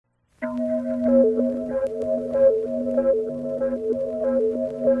What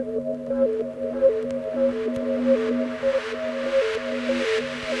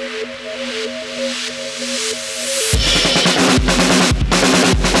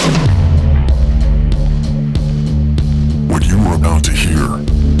you are about to hear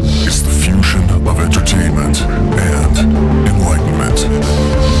is the fusion of entertainment and enlightenment.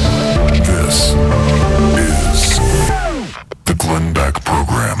 This is the Glenn Beck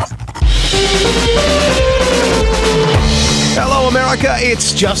Program. Hello, America.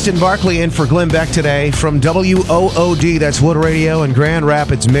 It's Justin Barkley in for Glenn Beck today from WOOD. That's Wood Radio in Grand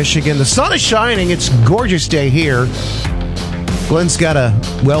Rapids, Michigan. The sun is shining. It's a gorgeous day here. Glenn's got a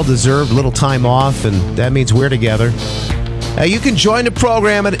well-deserved little time off, and that means we're together. You can join the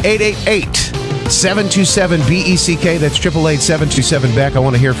program at 888-727-BECK. That's 888-727-BECK. I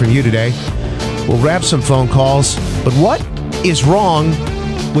want to hear from you today. We'll wrap some phone calls. But what is wrong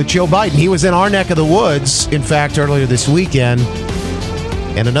with Joe Biden? He was in our neck of the woods, in fact, earlier this weekend.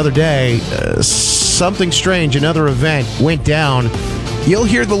 And another day, something strange, another event went down. You'll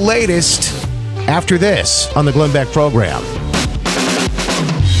hear the latest after this on the Glenn Beck Program.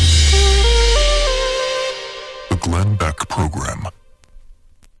 Glenn Beck Program.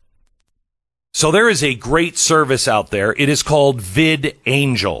 So there is a great service out there. It is called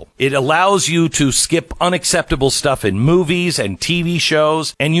VidAngel. It allows you to skip unacceptable stuff in movies and TV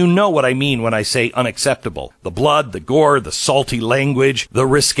shows. And you know what I mean when I say unacceptable. The blood, the gore, the salty language, the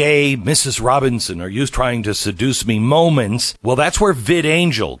risque, Mrs. Robinson, are you trying to seduce me moments? Well, that's where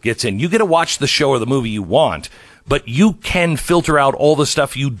VidAngel gets in. You get to watch the show or the movie you want, but you can filter out all the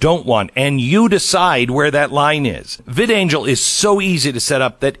stuff you don't want, and you decide where that line is. VidAngel is so easy to set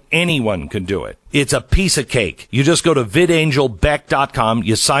up that anyone can do it. It's a piece of cake. You just go to vidangelbeck.com,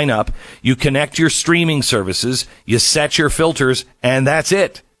 you sign up, you connect your streaming services, you set your filters, and that's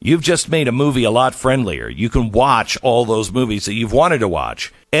it. You've just made a movie a lot friendlier. You can watch all those movies that you've wanted to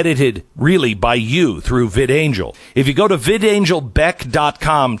watch, edited really by you through VidAngel. If you go to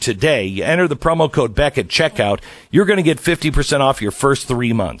vidangelbeck.com today, you enter the promo code Beck at checkout, you're going to get 50% off your first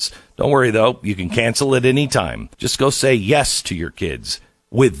 3 months. Don't worry, though. You can cancel at any time. Just go say yes to your kids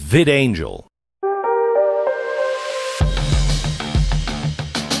with VidAngel.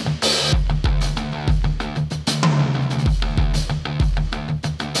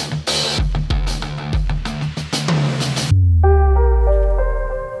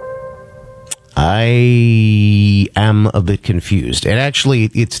 I am a bit confused. And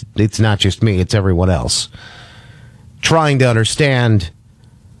actually, it's not just me, it's everyone else. Trying to understand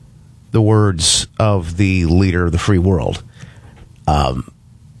the words of the leader of the free world.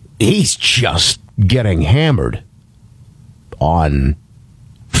 He's just getting hammered on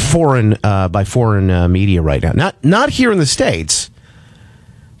foreign media right now. Not here in the States,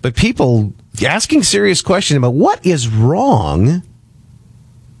 but people asking serious questions about what is wrong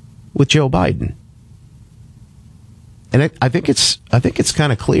with Joe Biden. And I think it's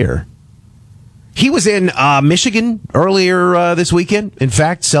kind of clear. He was in Michigan earlier this weekend, in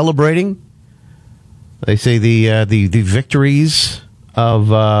fact, celebrating, they say, the victories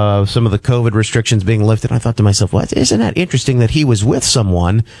of some of the COVID restrictions being lifted. I thought to myself, well, isn't that interesting that he was with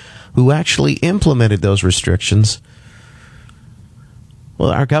someone who actually implemented those restrictions?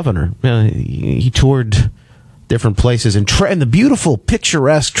 Well, our governor, he toured different places in the beautiful,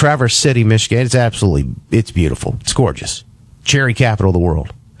 picturesque Traverse City, Michigan. It's beautiful. It's gorgeous. Cherry capital of the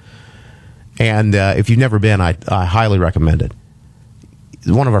world. And if you've never been, I highly recommend it. It's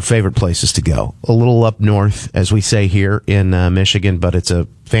one of our favorite places to go. A little up north, as we say here in Michigan, but it's a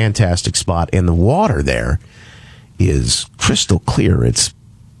fantastic spot. And the water there is crystal clear. It's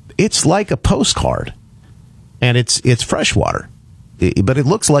like a postcard, and it's fresh water. But it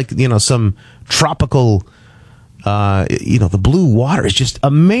looks like, some tropical. The blue water is just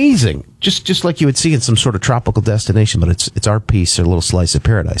amazing. Just like you would see in some sort of tropical destination, but it's our piece, a little slice of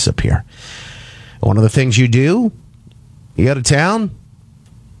paradise up here. One of the things you do, you go to town,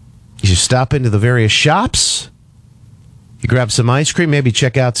 you stop into the various shops, you grab some ice cream, maybe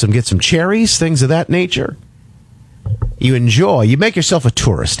get some cherries, things of that nature. You enjoy, you make yourself a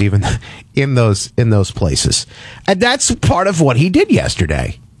tourist even in those places. And that's part of what he did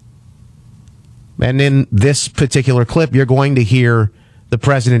yesterday. And in this particular clip, you're going to hear the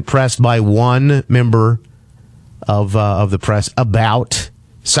president pressed by one member of the press about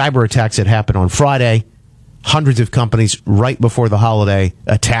cyber attacks that happened on Friday. Hundreds of companies right before the holiday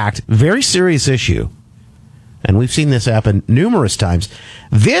attacked. Very serious issue. And we've seen this happen numerous times.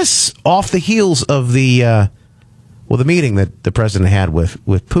 This off the heels of the meeting that the president had with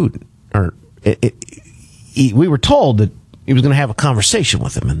Putin. We were told that he was going to have a conversation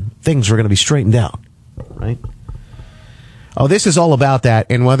with him, and things were going to be straightened out, right? Oh, this is all about that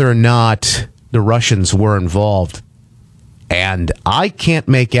and whether or not the Russians were involved. And I can't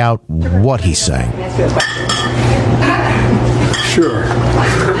make out what he's saying. Sure.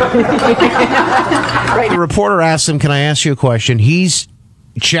 The reporter asks him, can I ask you a question? He's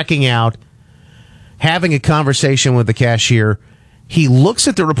checking out, having a conversation with the cashier. He looks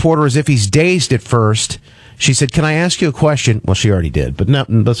at the reporter as if he's dazed at first. She said, can I ask you a question? Well, she already did, but no,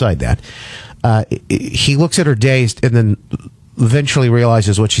 beside that. He looks at her dazed and then eventually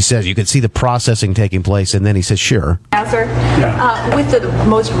realizes what she says. You can see the processing taking place, and then he says, sure. Sir, Yeah. with the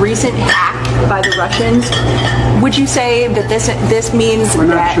most recent hack by the Russians, would you say that this means We're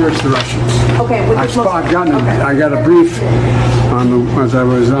not that... sure it's the Russians. Okay, with this I got a brief as I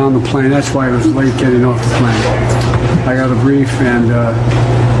was on the plane. That's why I was late getting off the plane. I got a brief and...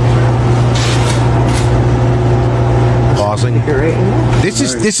 Pausing. This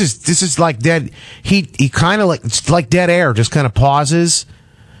is like dead. He kind of like, it's like dead air. Just kind of pauses,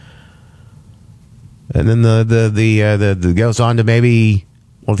 and then the goes on to maybe.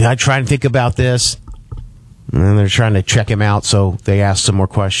 Well, I try and think about this, and then they're trying to check him out. So they ask some more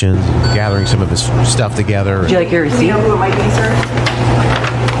questions, gathering some of his stuff together. Would you like your Do receipt? you know who it might be, sir?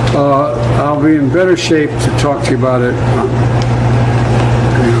 I'll be in better shape to talk to you about it.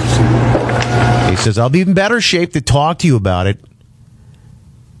 He says, I'll be in better shape to talk to you about it.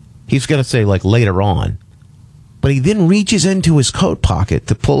 He's going to say, like, later on. But he then reaches into his coat pocket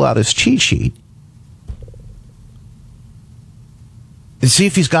to pull out his cheat sheet and see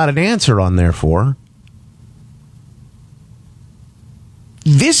if he's got an answer on there for her.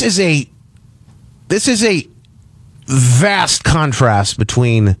 This is a vast contrast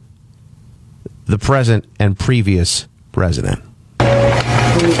between the present and previous president.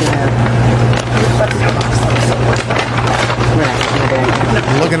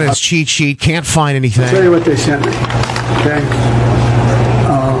 Looking at his cheat sheet, can't find anything. I'll tell you what they sent me. Okay?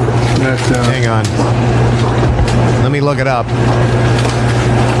 Hang on. Let me look it up.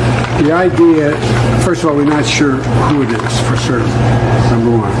 The idea, first of all, we're not sure who it is for certain,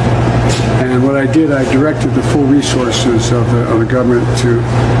 number one. And what I did, I directed the full resources of the government to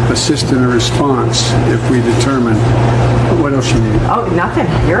assist in a response if we determine what else you need. Oh, nothing.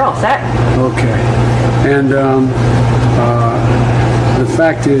 You're all set. Okay. And the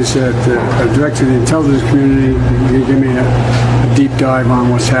fact is that I directed the intelligence community to give me a deep dive on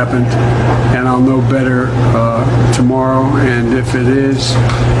what's happened, and I'll know better tomorrow. And if it is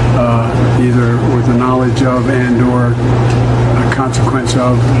either with the knowledge of and or a consequence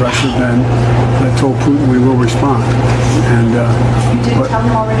of Russia, then I told Putin we will respond. And You didn't tell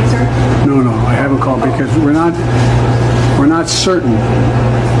him already, sir? no, I haven't called because we're not certain.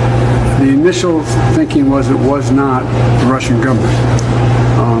 The initial thinking was it was not the Russian government,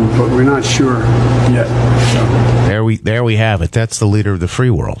 but we're not sure yet. So. There we have it. That's the leader of the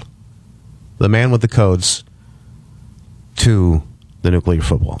free world, the man with the codes to the nuclear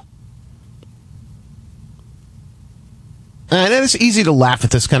football. And it's easy to laugh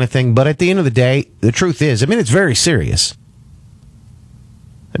at this kind of thing, but at the end of the day, the truth is, I mean, it's very serious.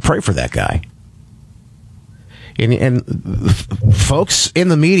 I pray for that guy. And folks in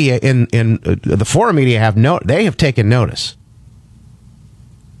the media, in the foreign media, they have taken notice.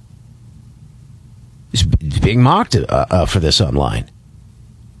 He's being mocked for this online.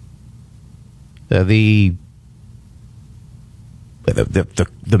 The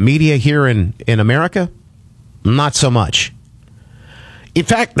media here in America, not so much. In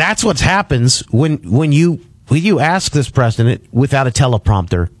fact, that's what happens when you ask this president without a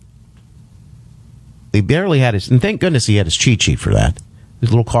teleprompter. He barely had his, and thank goodness he had his cheat sheet for that.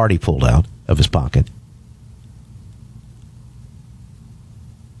 His little card he pulled out of his pocket.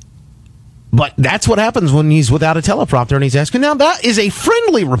 But that's what happens when he's without a teleprompter and he's asking. Now, that is a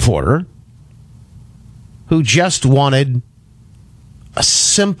friendly reporter who just wanted a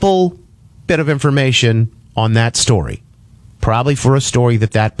simple bit of information on that story. Probably for a story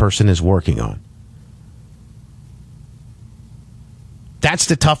that person is working on. That's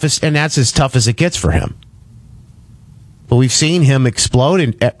the toughest, and that's as tough as it gets for him. But we've seen him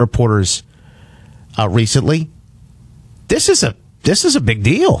explode at reporters recently. This is a big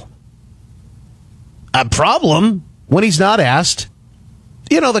deal. A problem when he's not asked,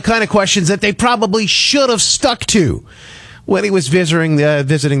 the kind of questions that they probably should have stuck to when he was visiting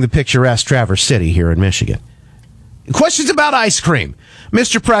the picturesque Traverse City here in Michigan. Questions about ice cream.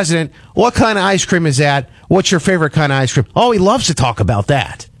 Mr. President, what kind of ice cream is that? What's your favorite kind of ice cream? Oh, he loves to talk about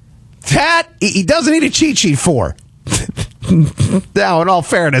that. That he doesn't need a cheat sheet for. Now, in all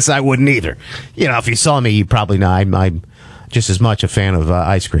fairness, I wouldn't either. If you saw me, you probably know just as much a fan of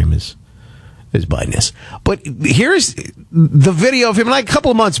ice cream as Biden is. But here's the video of him like a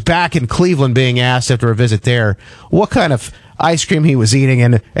couple of months back in Cleveland being asked after a visit there what kind of ice cream he was eating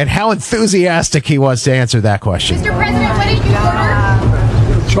and how enthusiastic he was to answer that question. Mr. President, what did you order?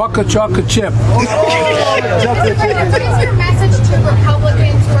 Chocolate chip. Mr. President, what is your message to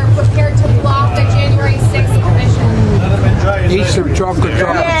Republicans who are prepared to block the January 6th commission? Eat some chocolate chip.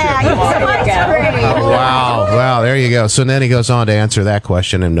 Wow, there you go. So then he goes on to answer that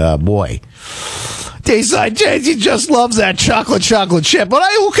question, and boy, he just loves that chocolate chip. But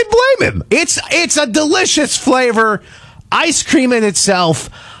who can blame him? It's a delicious flavor. Ice cream in itself,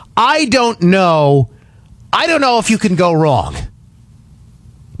 I don't know if you can go wrong.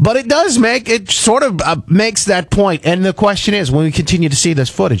 But it does sort of makes that point. And the question is, when we continue to see this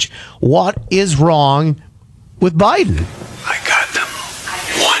footage, what is wrong with Biden? I got them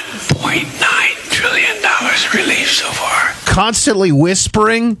 $1.9 trillion relief so far. Constantly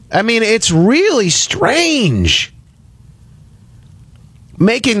whispering. I mean, it's really strange.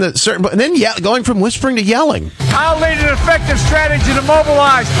 Making the certain, and then going from whispering to yelling. I'll lead an effective strategy to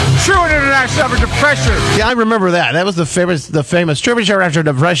mobilize true international effort to pressure. Yeah, I remember that. That was the famous tribute after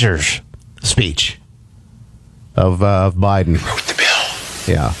the pressures speech of Biden. Wrote the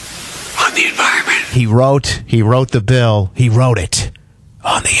bill. Yeah. On the environment. He wrote the bill. He wrote it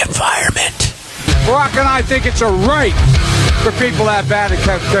on the environment. Barack and I think it's a right for people that bad to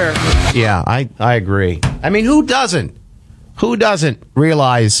health care. Yeah, I agree. I mean, who doesn't? Who doesn't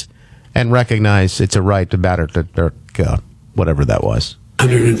realize and recognize it's a right to batter whatever that was?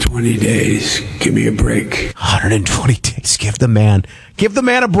 120 days. Give me a break. 120 days. Give the man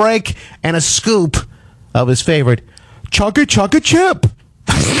a break and a scoop of his favorite chocolate chip.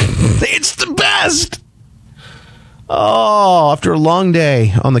 It's the best. Oh, after a long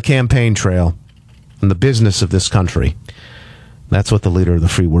day on the campaign trail and the business of this country, that's what the leader of the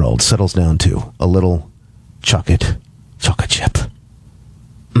free world settles down to. A little chocolate chip.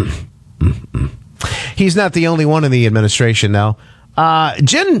 He's not the only one in the administration now.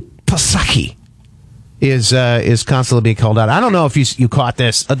 Jen Psaki is constantly being called out. I don't know if you caught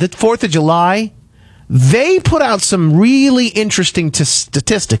this. The 4th of July, they put out some really interesting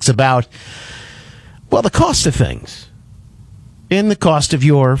statistics about, well, the cost of things and the cost of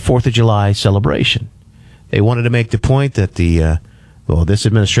your 4th of July celebration. They wanted to make the point that this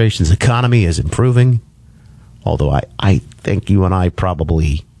administration's economy is improving. Although I think you and I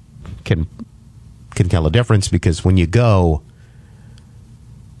probably can tell a difference, because when you go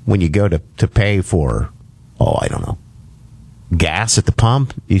to pay for, I don't know, gas at the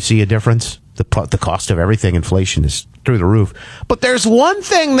pump, you see a difference. The cost of everything, inflation is through the roof. But there's one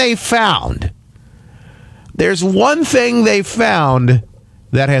thing they found. There's one thing they found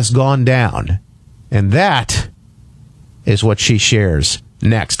that has gone down, and that is what she shares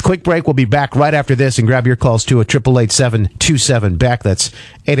next. Quick break. We'll be back right after this, and grab your calls too at 888-727-BECK. That's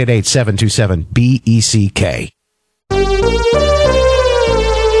 888-727-BECK.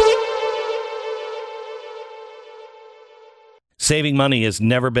 Saving money has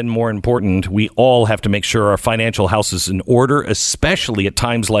never been more important. We all have to make sure our financial house is in order, especially at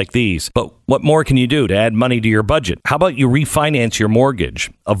times like these. But what more can you do to add money to your budget? How about you refinance your mortgage?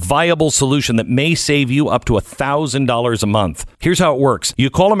 A viable solution that may save you up to $1,000 a month. Here's how it works.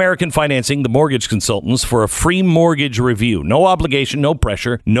 You call American Financing, the mortgage consultants, for a free mortgage review. No obligation, no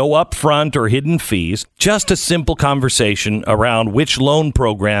pressure, no upfront or hidden fees. Just a simple conversation around which loan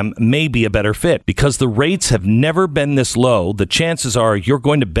program may be a better fit. Because the rates have never been this low, the chances are you're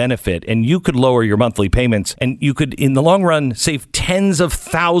going to benefit, and you could lower your monthly payments, and you could, in the long run, save tens of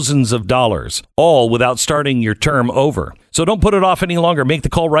thousands of dollars, all without starting your term over. So don't put it off any longer. Make the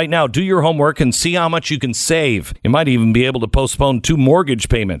call right now. Do your homework and see how much you can save. You might even be able to postpone 2 mortgage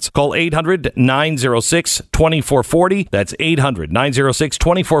payments. Call 800-906-2440. That's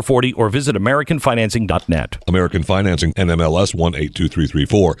 800-906-2440, or visit AmericanFinancing.net. American Financing, NMLS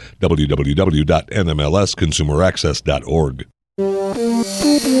 182334, www.nmlsconsumeraccess.org.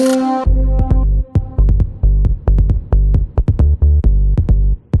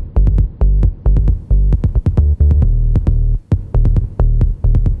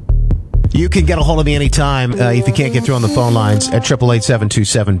 You can get a hold of me anytime if you can't get through on the phone lines at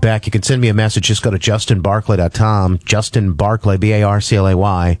 888-727-BECK. You can send me a message. Just go to justinbarclay.com. Justin Barclay,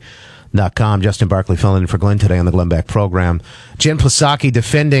 BARCLAY.com. Justin Barclay filling in for Glenn today on the Glenn Beck program. Jen Psaki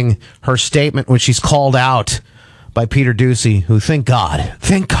defending her statement when she's called out by Peter Doocy, who, thank God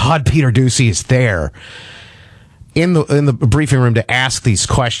Peter Doocy is there. in the briefing room to ask these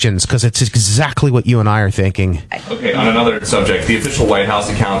questions because it's exactly what you and I are thinking. Okay, on another subject, the official White House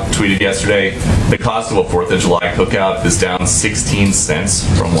account tweeted yesterday the cost of a 4th of July cookout is down 16 cents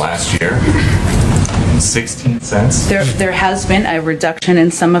from last year. 16 cents? There has been a reduction in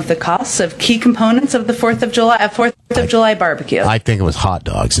some of the costs of key components of the 4th of July barbecue. I think it was hot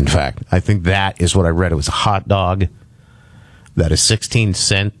dogs, in fact. I think that is what I read. It was a hot dog that is 16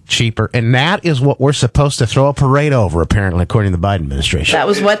 cents cheaper. And that is what we're supposed to throw a parade over, apparently, according to the Biden administration. That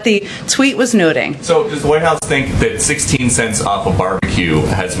was what the tweet was noting. So does the White House think that 16 cents off a barbecue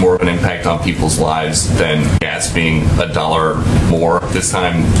has more of an impact on people's lives than gas being $1 more this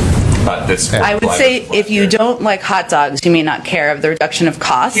time? I would say if you don't like hot dogs, you may not care of the reduction of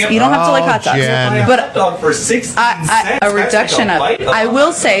costs. You don't have to like hot dogs. Jen. But hot dog for 16 cents, a reduction of... I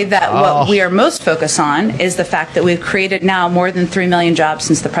will say that what we are most focused on is the fact that we've created now more than 3 million jobs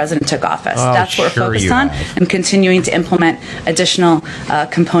since the president took office. That's what we're focused on, and continuing to implement additional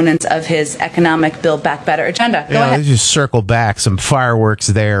components of his economic Build Back Better agenda. Go ahead. Let's just circle back. Some fireworks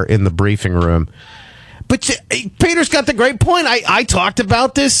there in the briefing room. But Peter's got the great point. I talked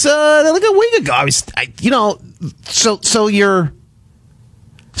about this like a week ago. So your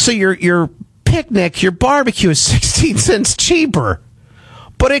picnic, your barbecue is 16 cents cheaper,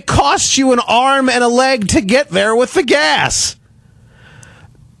 but it costs you an arm and a leg to get there with the gas.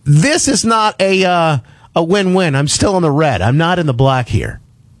 This is not a win-win. I'm still in the red. I'm not in the black here.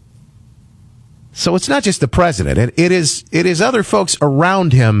 So it's not just the president. It is other folks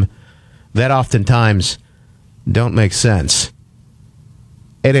around him that oftentimes don't make sense.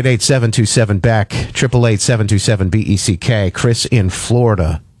 888-727-BECK, 888-727-BECK. Chris in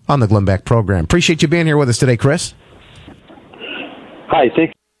Florida on the Glenn Beck program. Appreciate you being here with us today, Chris. Hi,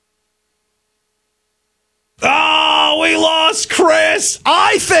 thanks. Oh, we lost Chris.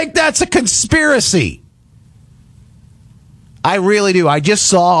 I think that's a conspiracy. I really do. I just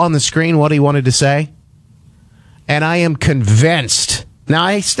saw on the screen what he wanted to say, and I am convinced. Now,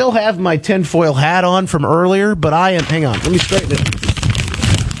 I still have my tinfoil hat on from earlier, but I am... Hang on. Let me straighten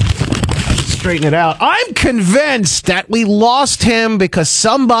it out. I'm convinced that we lost him because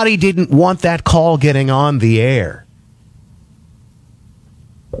somebody didn't want that call getting on the air.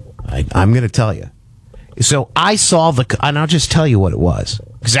 I'm going to tell you. So I saw and I'll just tell you what it was,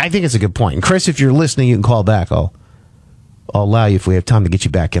 because I think it's a good point. And Chris, if you're listening, you can call back. I'll allow you, if we have time to get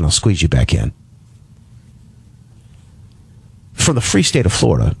you back in, I'll squeeze you back in. From the free state of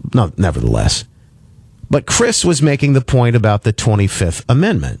Florida, no, nevertheless. But Chris was making the point about the 25th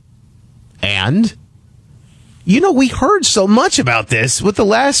Amendment. And, we heard so much about this with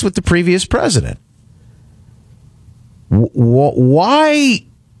the previous president. Why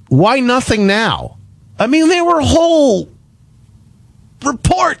nothing now? I mean, there were whole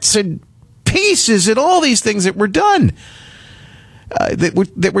reports and pieces and all these things that were done.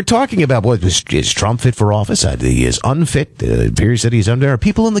 That we're talking about. What is Trump fit for office? He is unfit. It appears that he's under. There are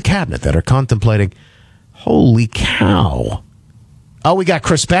people in the cabinet that are contemplating. Holy cow! Oh, we got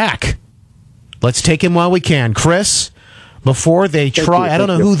Chris back. Let's take him while we can, Chris. Before they try, I don't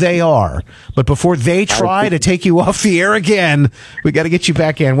know who they are, but before they try to take you off the air again, we got to get you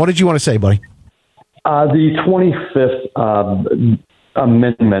back in. What did you want to say, buddy? The 25th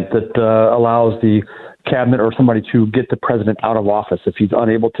amendment that allows the cabinet or somebody to get the president out of office if he's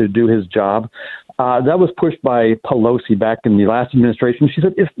unable to do his job. That was pushed by Pelosi back in the last administration. She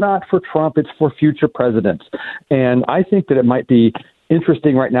said, it's not for Trump, it's for future presidents. And I think that it might be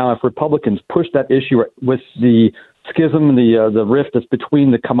interesting right now if Republicans push that issue with the schism, the rift that's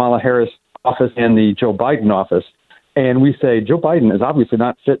between the Kamala Harris office and the Joe Biden office. And we say, Joe Biden is obviously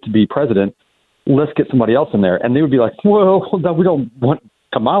not fit to be president. Let's get somebody else in there. And they would be like, well, no, we don't want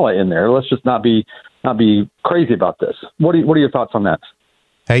Kamala in there. Let's just not be crazy about this. What are your thoughts on that?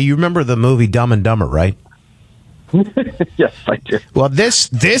 Hey, you remember the movie Dumb and Dumber, right? Yes, I do. Well, this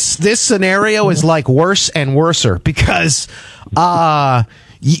scenario is like worse and worser because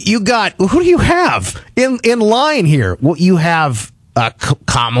you got, who do you have in line here? Well, you have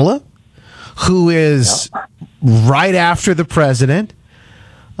Kamala, who is right after the president.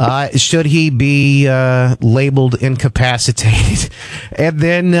 Should he be labeled incapacitated? And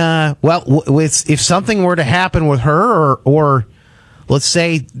then, if something were to happen with her, or let's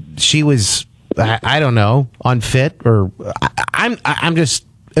say she was, I don't know, unfit, or I'm just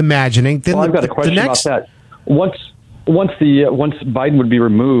imagining. Then I've got a question about that. Once Biden would be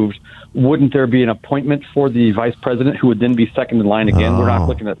removed, wouldn't there be an appointment for the vice president who would then be second in line again? We're not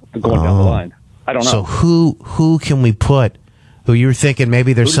looking at going down the line. I don't know. So who can we put? Who you're thinking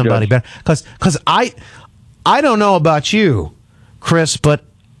maybe there's somebody better? Because I don't know about you, Chris, but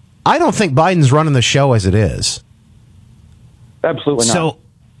I don't think Biden's running the show as it is. Absolutely not.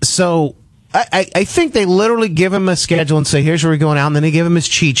 So I think they literally give him a schedule and say, here's where we're going out, and then they give him his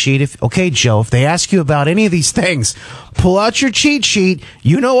cheat sheet. Okay, Joe, if they ask you about any of these things, pull out your cheat sheet.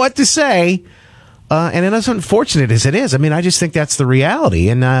 You know what to say. And as unfortunate as it is, I mean, I just think that's the reality.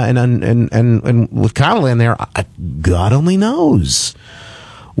 And with Connolly in there, God only knows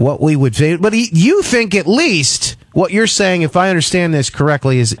what we would say. But you think at least what you're saying, if I understand this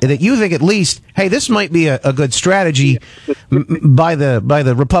correctly, is that you think at least, hey, this might be a good strategy by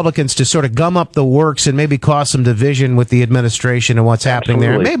the Republicans to sort of gum up the works and maybe cause some division with the administration and what's happening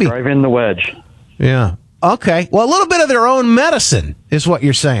there. Maybe drive in the wedge. Yeah. Okay. Well, a little bit of their own medicine is what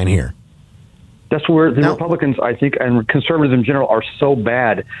you're saying here. That's where the Republicans, I think, and conservatives in general are so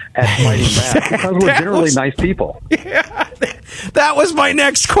bad at fighting back because we're generally nice people. Yeah, that was my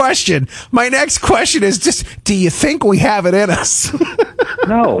next question. My next question is just, do you think we have it in us?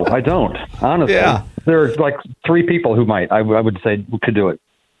 No, I don't. Honestly, there are like 3 people who might. I would say could do it.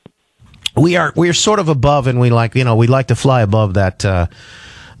 We're sort of above, and we like to fly above that.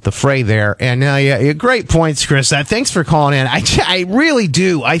 The fray there, and yeah, great points, Chris. Thanks for calling in. I really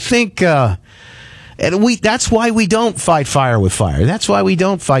do. I think. And that's why we don't fight fire with fire. That's why we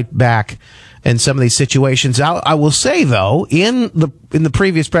don't fight back in some of these situations. I will say, though, in the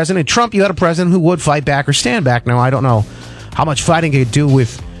previous president, Trump, you had a president who would fight back or stand back. Now, I don't know how much fighting he could do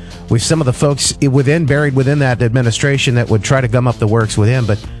with some of the folks buried within that administration that would try to gum up the works with him.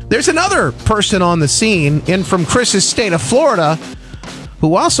 But there's another person on the scene in from Chris's state of Florida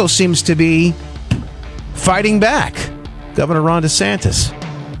who also seems to be fighting back. Governor Ron DeSantis.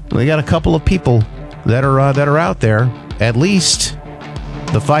 We got a couple of people that are out there. At least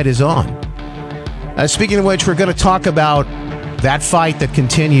the fight is on. Speaking of which, we're going to talk about that fight that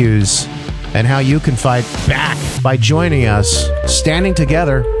continues and how you can fight back by joining us, standing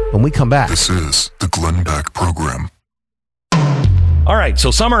together when we come back. This is the Glenn Beck Program. All right, so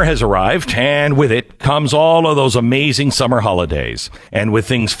summer has arrived, and with it comes all of those amazing summer holidays. And with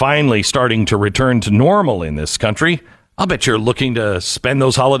things finally starting to return to normal in this country, I'll bet you're looking to spend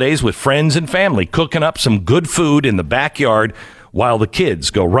those holidays with friends and family, cooking up some good food in the backyard while the kids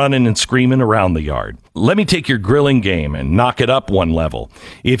go running and screaming around the yard. Let me take your grilling game and knock it up one level.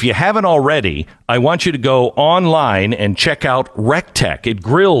 If you haven't already, I want you to go online and check out RecTech. It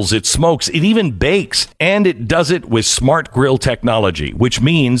grills, it smokes, it even bakes, and it does it with smart grill technology, which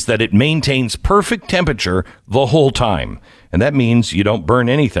means that it maintains perfect temperature the whole time. And that means you don't burn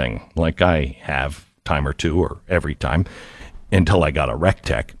anything like I have time or two or every time until I got a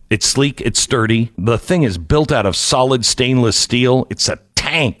RecTech. It's sleek, it's sturdy. The thing is built out of solid stainless steel. It's a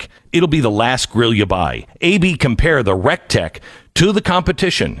tank. It'll be the last grill you buy. A/B compare the RecTech to the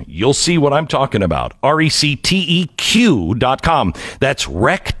competition. You'll see what I'm talking about. RecTeq.com. That's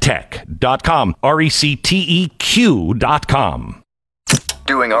RecTech.com. RecTeq.com.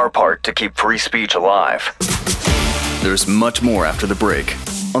 Doing our part to keep free speech alive. There's much more after the break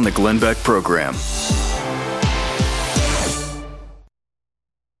on the Glenn Beck Program.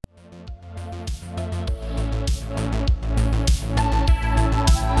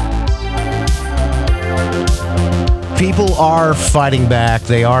 People are fighting back.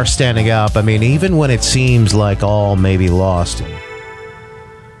 They are standing up. I mean, even when it seems like all may be lost,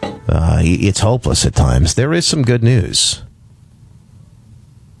 it's hopeless at times. There is some good news.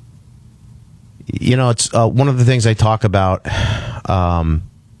 You know, it's one of the things I talk about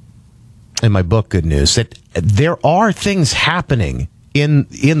in my book, Good News, that there are things happening in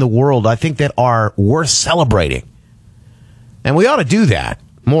the world, I think, that are worth celebrating. And we ought to do that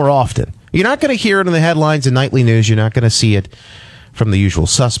more often. You're not going to hear it in the headlines and nightly news. You're not going to see it from the usual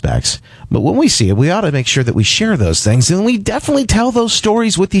suspects. But when we see it, we ought to make sure that we share those things, and we definitely tell those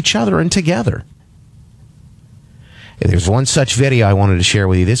stories with each other and together. There's one such video I wanted to share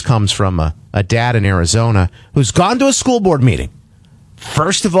with you. This comes from a dad in Arizona who's gone to a school board meeting.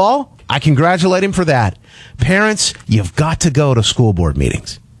 First of all, I congratulate him for that. Parents, you've got to go to school board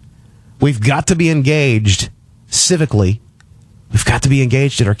meetings. We've got to be engaged civically. We've got to be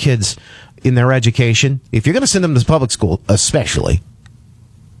engaged in our kids in their education. If you're going to send them to public school, especially,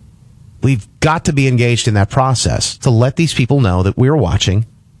 we've got to be engaged in that process to let these people know that we're watching,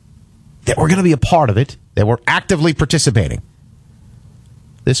 that we're going to be a part of it, that we're actively participating.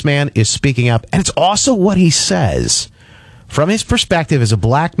 This man is speaking up, and it's also what he says from his perspective as a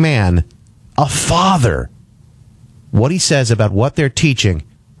black man, a father, what he says about what they're teaching,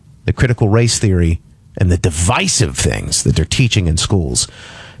 the critical race theory, and the divisive things that they're teaching in schools.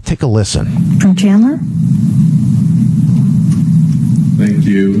 Take a listen. From Chandler? Thank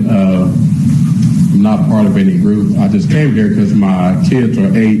you. I'm not part of any group. I just came here because my kids are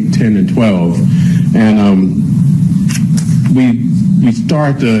 8, 10, and 12. And we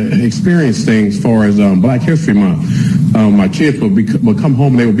start to experience things as far as Black History Month. My kids would come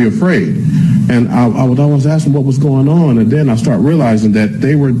home and they would be afraid. And I would always ask them what was going on, and then I start realizing that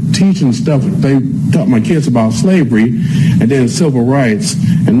they were teaching stuff. They taught my kids about slavery and then civil rights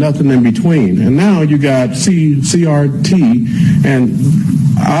and nothing in between. And now you got CRT, and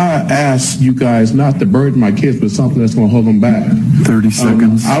I ask you guys not to burden my kids with something that's going to hold them back. 30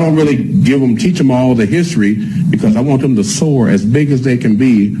 seconds. I don't really teach them all the history because I want them to soar as big as they can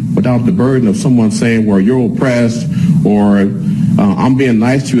be without the burden of someone saying, well, you're oppressed, or I'm being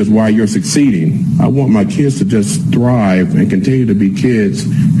nice to you is why you're succeeding. I want my kids to just thrive and continue to be kids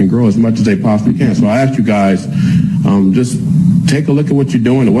and grow as much as they possibly can. So I ask you guys, just take a look at what you're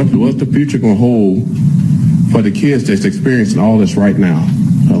doing and what's the future going to hold for the kids that's experiencing all this right now.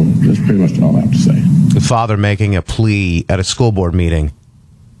 So that's pretty much all I have to say. The father making a plea at a school board meeting.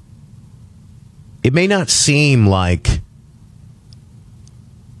 It may not seem like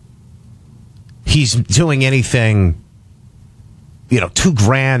he's doing anything, too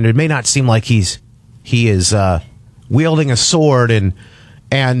grand. It may not seem like he is wielding a sword and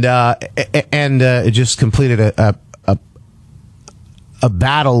just completed a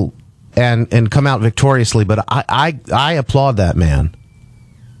battle and come out victoriously. But I applaud that man,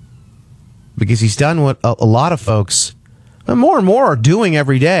 because he's done what a lot of folks, more and more, are doing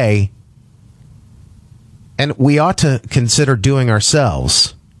every day, and we ought to consider doing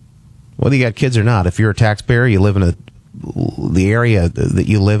ourselves, whether you got kids or not. If you're a taxpayer, you live in the area that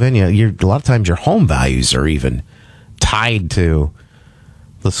you live in, a lot of times your home values are even tied to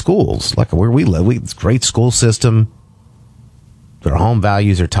the schools. Like where we live, it's a great school system. Their home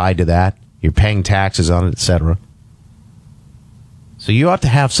values are tied to that. You're paying taxes on it, etc. So you ought to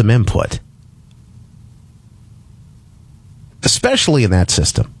have some input, especially in that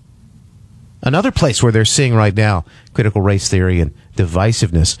system. Another place where they're seeing right now critical race theory and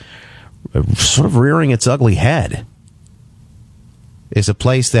divisiveness sort of rearing its ugly head is a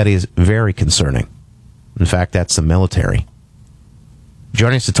place that is very concerning. In fact, that's the military.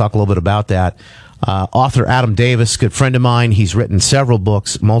 Joining us to talk a little bit about that, author Adam Davis, good friend of mine. He's written several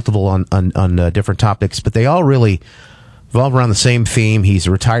books, multiple on different topics, but they all really revolve around the same theme. He's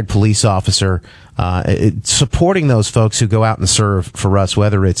a retired police officer, supporting those folks who go out and serve for us,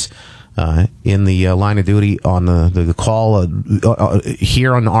 whether it's in the line of duty on the call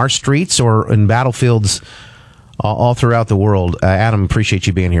here on our streets or in battlefields all throughout the world. Adam, appreciate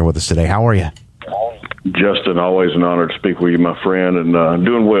you being here with us today. How are you? Justin, always an honor to speak with you, my friend, and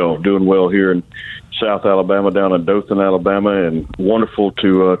doing well here in South Alabama, down in Dothan, Alabama, and wonderful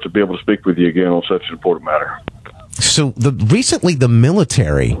to be able to speak with you again on such an important matter. So recently the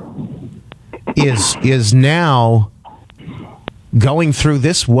military is now going through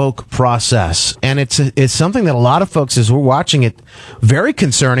this woke process, and it's something that a lot of folks, as we're watching it, very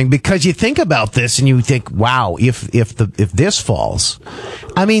concerning, because you think about this and you think, wow, if this falls,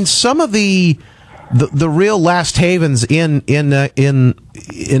 I mean, some of the real last havens in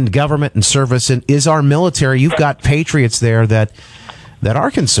government and service is our military. You've got patriots there that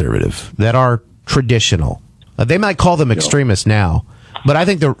are conservative, that are traditional. They might call them extremists now, but I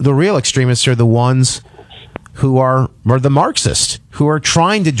think the real extremists are the ones who are the Marxists, who are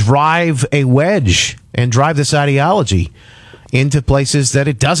trying to drive a wedge and drive this ideology into places that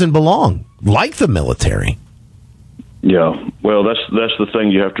it doesn't belong, like the military. Yeah, well, that's the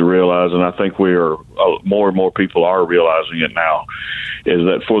thing you have to realize, and I think we are more and more people are realizing it now, is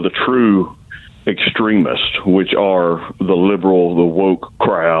that for the true extremists, which are the liberal, the woke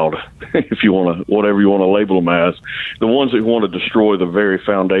crowd, if you want to, whatever you want to label them as, the ones that want to destroy the very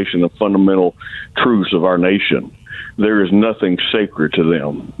foundation of fundamental truths of our nation, there is nothing sacred to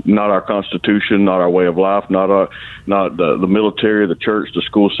them. Not our Constitution, not our way of life, not the military, the church, the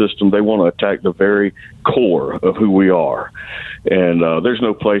school system. They want to attack the very core of who we are. And there's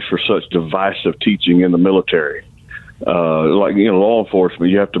no place for such divisive teaching in the military. Law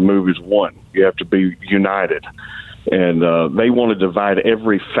enforcement, you have to move as one. You have to be united. And they want to divide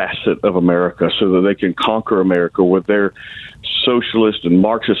every facet of America so that they can conquer America with their socialist and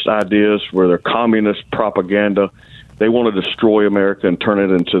Marxist ideas, with their communist propaganda. They want to destroy America and turn it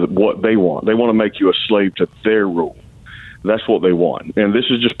into what they want. They want to make you a slave to their rule. That's what they want. And this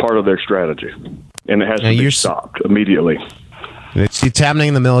is just part of their strategy. And it has to be stopped immediately. It's happening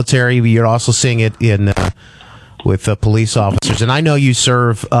in the military. You're also seeing it in with police officers. And I know you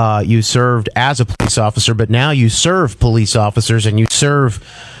served as a police officer, but now you serve police officers and you serve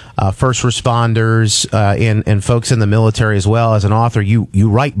first responders and folks in the military as well. As an author, you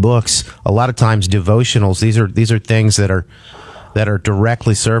write books, a lot of times devotionals. These are things that are that are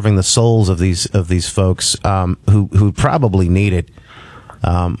directly serving the souls of these folks who probably need it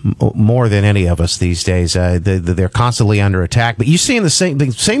more than any of us these days. They're constantly under attack. But you're seeing the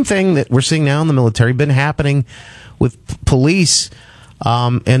same thing that we're seeing now in the military, been happening with police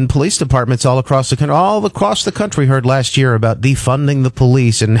and police departments all across the country. All across the country heard last year about defunding the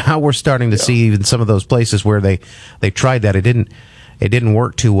police, and now we're starting to see even some of those places where they tried that. It didn't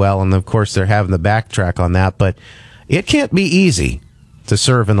work too well, and of course they're having to backtrack on that. But it can't be easy to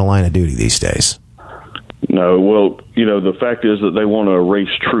serve in the line of duty these days. No, well, the fact is that they want to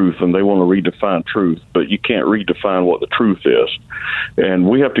erase truth and they want to redefine truth, but you can't redefine what the truth is. And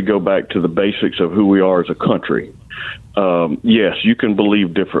we have to go back to the basics of who we are as a country. Yes, you can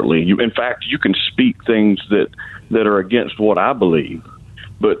believe differently. In fact, you can speak things that are against what I believe,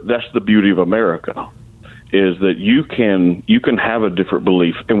 but that's the beauty of America, is that you can have a different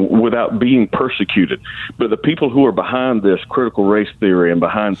belief and without being persecuted. But the people who are behind this critical race theory and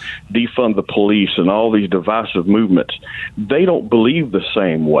behind defund the police and all these divisive movements, they don't believe the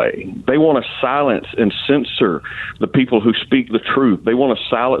same way. They want to silence and censor the people who speak the truth. They want to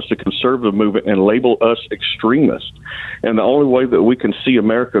silence the conservative movement and label us extremists. And the only way that we can see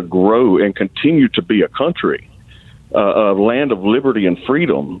America grow and continue to be a country, a land of liberty and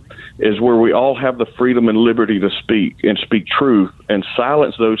freedom, is where we all have the freedom and liberty to speak and speak truth and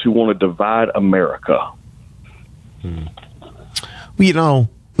silence those who want to divide America. Well,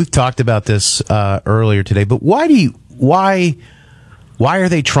 we've talked about this earlier today, but why are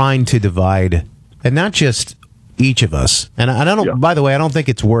they trying to divide, and not just each of us? And I don't. Yeah. By the way, I don't think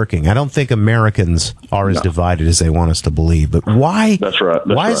it's working. I don't think Americans are as divided as they want us to believe. But why? That's right.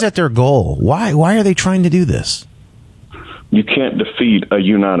 Why is that their goal? Why are they trying to do this? You can't defeat a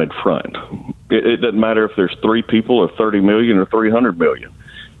united front. It doesn't matter if there's 3 people or 30 million or 300 million.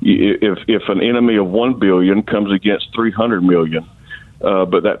 If an enemy of 1 billion comes against 300 million,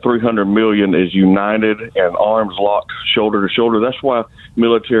 but that 300 million is united and arms locked shoulder to shoulder, that's why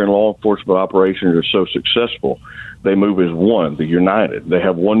military and law enforcement operations are so successful. They move as one. They're united. They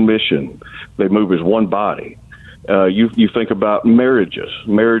have one mission. They move as one body. You think about marriages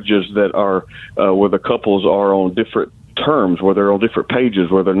that are where the couples are on different terms, where they're on different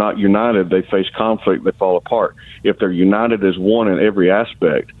pages, where they're not united, they face conflict, they fall apart. If they're united as one in every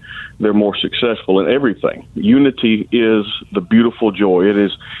aspect, they're more successful in everything. Unity is the beautiful joy. It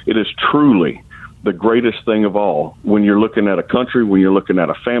is truly the greatest thing of all. When you're looking at a country, when you're looking at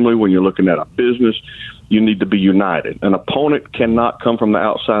a family, when you're looking at a business, you need to be united. An opponent cannot come from the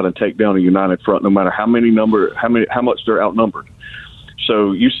outside and take down a united front, no matter how much they're outnumbered.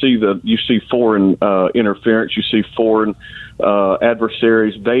 So you see foreign interference, you see foreign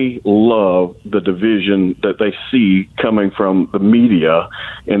adversaries. They love the division that they see coming from the media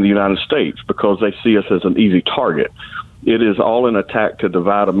in the United States because they see us as an easy target. It is all an attack to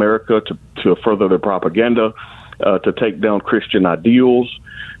divide America, to further their propaganda, to take down Christian ideals,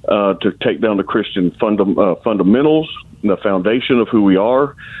 to take down the Christian fundamentals, the foundation of who we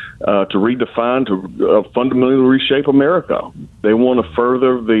are, to redefine, to fundamentally reshape America. They want to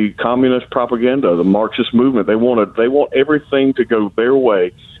further the communist propaganda, the Marxist movement. They want everything to go their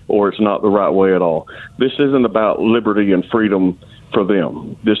way, or it's not the right way at all. This isn't about liberty and freedom for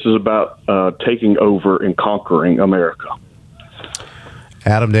them. This is about taking over and conquering America.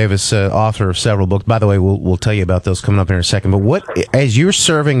 Adam Davis, author of several books. By the way, we'll tell you about those coming up in a second. But as you're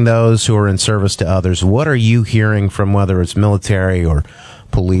serving those who are in service to others, what are you hearing from, whether it's military or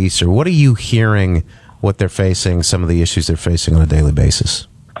police, or what are you hearing, what they're facing, some of the issues they're facing on a daily basis?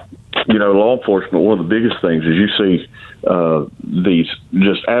 Law enforcement, one of the biggest things is you see these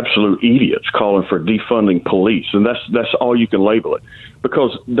just absolute idiots calling for defunding police, and that's all you can label it,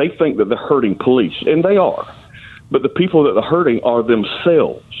 because they think that they're hurting police, and they are. But the people that are hurting are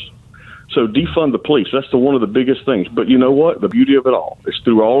themselves. So defund the police. That's one of the biggest things. But you know what? The beauty of it all is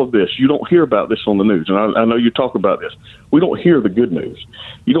through all of this, you don't hear about this on the news. And I know you talk about this. We don't hear the good news.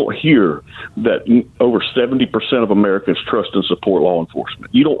 You don't hear that over 70% of Americans trust and support law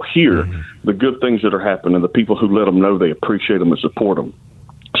enforcement. You don't hear the good things that are happening, the people who let them know they appreciate them and support them.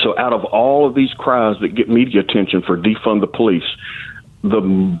 So out of all of these cries that get media attention for defund the police,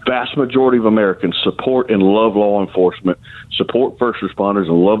 the vast majority of Americans support and love law enforcement, support first responders,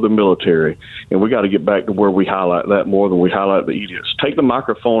 and love the military. And we got to get back to where we highlight that more than we highlight the idiots. Take the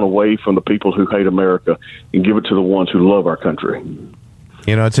microphone away from the people who hate America and give it to the ones who love our country.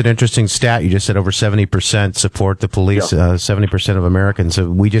 It's an interesting stat. You just said over 70% support the police, 70% of Americans.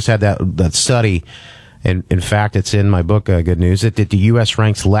 So we just had that study. And in fact, it's in my book, Good News, that the U.S.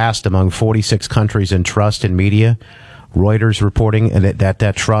 ranks last among 46 countries in trust in media, Reuters reporting and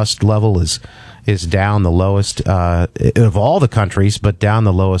that trust level is down the lowest of all the countries, but down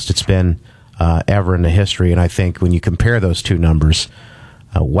the lowest it's been ever in the history. And I think when you compare those two numbers,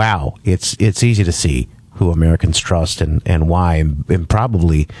 wow, it's easy to see who Americans trust and why, and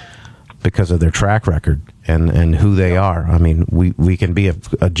probably because of their track record and who they are. I mean, we can be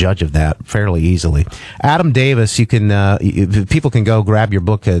a judge of that fairly easily. Adam Davis, you can people can go grab your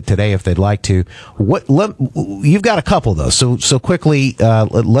book today if they'd like to. You've got a couple though, so quickly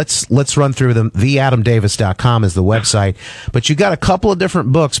let's run through them. theadamdavis.com is the website, but you got a couple of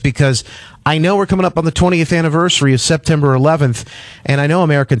different books because I know we're coming up on the 20th anniversary of September 11th, and I know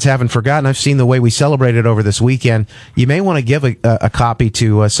Americans haven't forgotten. I've seen the way we celebrated over this weekend. You may want to give a copy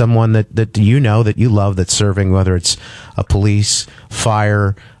to someone that you know, that you love, that's serving, whether it's a police,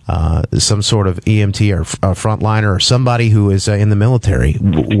 fire, some sort of EMT or frontliner, or somebody who is in the military.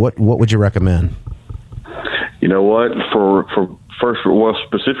 What would you recommend? You know what? Well,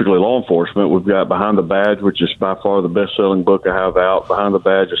 specifically law enforcement, we've got Behind the Badge, which is by far the best-selling book I have out. Behind the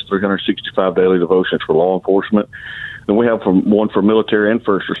Badge is 365 daily devotions for law enforcement. Then we have one for military and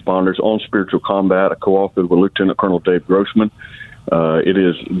first responders on spiritual combat, a co-authored with Lieutenant Colonel Dave Grossman. It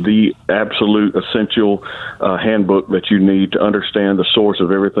is the absolute essential handbook that you need to understand the source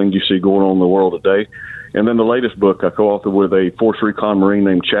of everything you see going on in the world today. And then the latest book I co-authored with a Force Recon Marine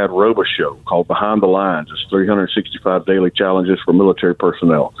named Chad Robichaux called Behind the Lines. It's 365 daily challenges for military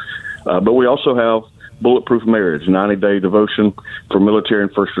personnel. But we also have Bulletproof Marriage, 90-day devotion for military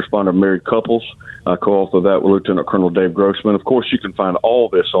and first responder married couples. I co-authored that with Lieutenant Colonel Dave Grossman. Of course, you can find all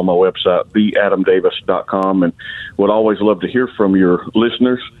this on my website, theadamdavis.com, and would always love to hear from your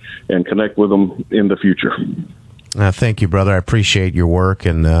listeners and connect with them in the future. Thank you, brother. I appreciate your work,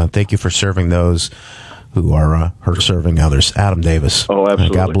 and thank you for serving those who are serving others. Adam Davis. Oh,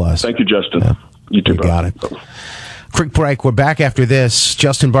 absolutely. God bless. Thank you, Justin. You too, got it. Quick break. We're back after this.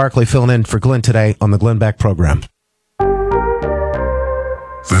 Justin Barkley filling in for Glenn today on the Glenn Beck program.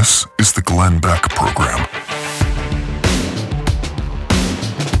 This is the Glenn Beck program.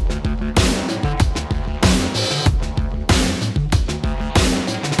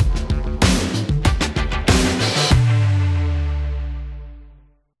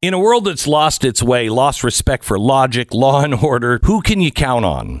 In a world that's lost its way, lost respect for logic, law and order, who can you count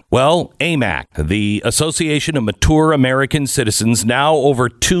on? Well, AMAC, the Association of Mature American Citizens, now over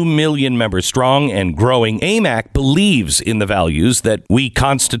 2 million members strong and growing. AMAC believes in the values that we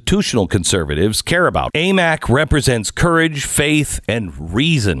constitutional conservatives care about. AMAC represents courage, faith, and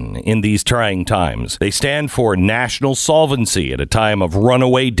reason in these trying times. They stand for national solvency at a time of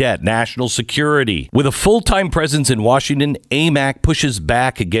runaway debt, national security. With a full-time presence in Washington, AMAC pushes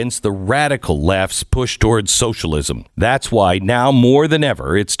back against the radical left's push towards socialism. That's why now more than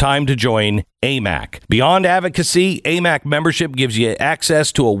ever, it's time to join AMAC. Beyond advocacy, AMAC membership gives you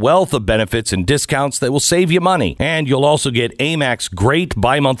access to a wealth of benefits and discounts that will save you money. And you'll also get AMAC's great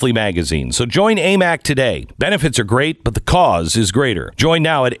bi-monthly magazine. So join AMAC today. Benefits are great, but the cause is greater. Join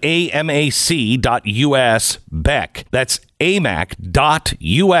now at amac.us Beck. That's amac.us/Beck.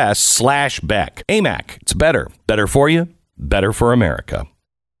 AMAC. It's better. Better for you. Better for America.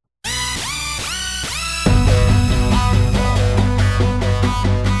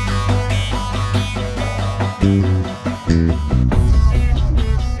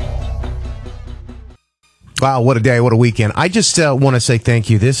 Wow, what a day, what a weekend. I just want to say thank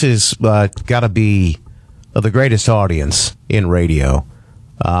you. This has got to be the greatest audience in radio.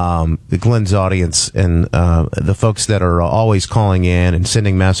 The Glenn's audience and the folks that are always calling in and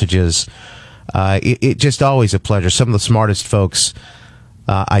sending messages. It just always a pleasure. Some of the smartest folks,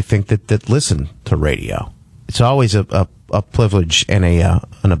 I think, that listen to radio. It's always a privilege and a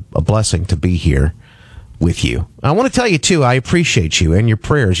blessing to be here with you. I want to tell you, too, I appreciate you and your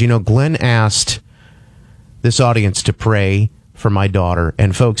prayers. You know, Glenn asked this audience to pray for my daughter,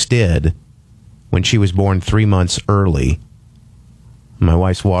 and folks did when she was born 3 months early. My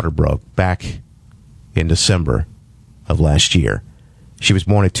wife's water broke back in December of last year. She was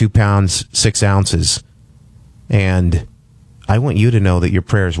born at 2 pounds, 6 ounces, and I want you to know that your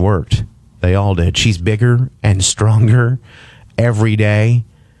prayers worked. They all did. She's bigger and stronger every day.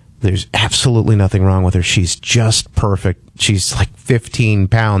 There's absolutely nothing wrong with her. She's just perfect. She's like 15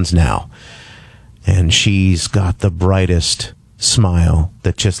 pounds now. And she's got the brightest smile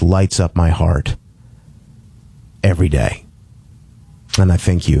that just lights up my heart every day. And I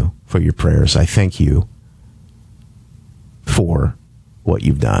thank you for your prayers. I thank you for what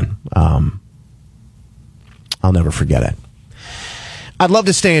you've done. I'll never forget it. I'd love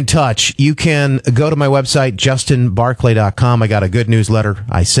to stay in touch. You can go to my website, justinbarclay.com. I got a good newsletter.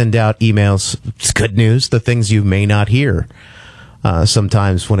 I send out emails. It's good news, the things you may not hear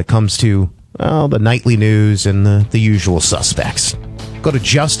sometimes when it comes to the nightly news and the usual suspects. Go to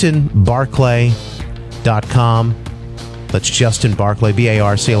justinbarclay.com. That's Justin Barclay,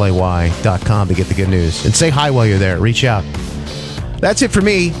 BARCLAY.com to get the good news. And say hi while you're there. Reach out. That's it for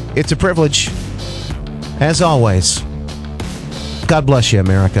me. It's a privilege. As always, God bless you,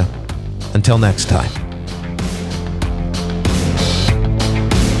 America. Until next time.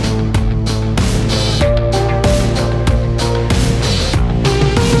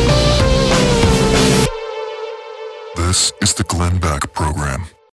 This is the Glenn Beck Program.